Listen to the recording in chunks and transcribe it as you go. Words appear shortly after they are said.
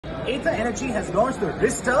Ather Energy has launched the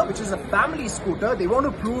Rizta, which is a family scooter. They want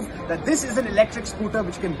to prove that this is an electric scooter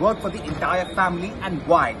which can work for the entire family. And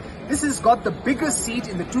why? This has got the biggest seat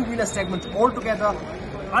in the two-wheeler segment altogether.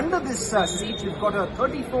 Under this seat, you've got a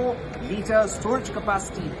 34-litre storage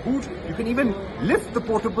capacity boot. You can even lift the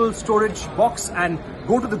portable storage box and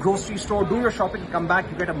go to the grocery store, do your shopping, come back.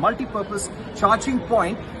 You get a multi-purpose charging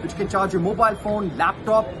point, which can charge your mobile phone,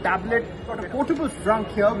 laptop, tablet. You've got a portable trunk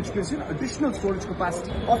here, which gives you additional storage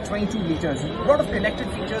capacity of 22 litres. A lot of connected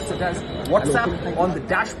features such as WhatsApp on the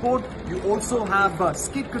dashboard. You also have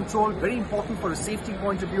skid control, very important for a safety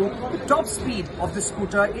point of view. The top speed of this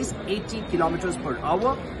scooter is 80 kilometers per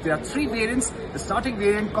hour. There are three variants. The starting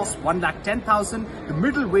variant costs 1,10,000, the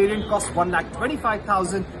middle variant costs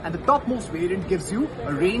 1,25,000, and the topmost variant gives you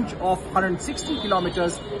a range of 160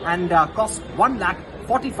 kilometers and costs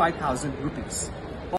 1,45,000 rupees.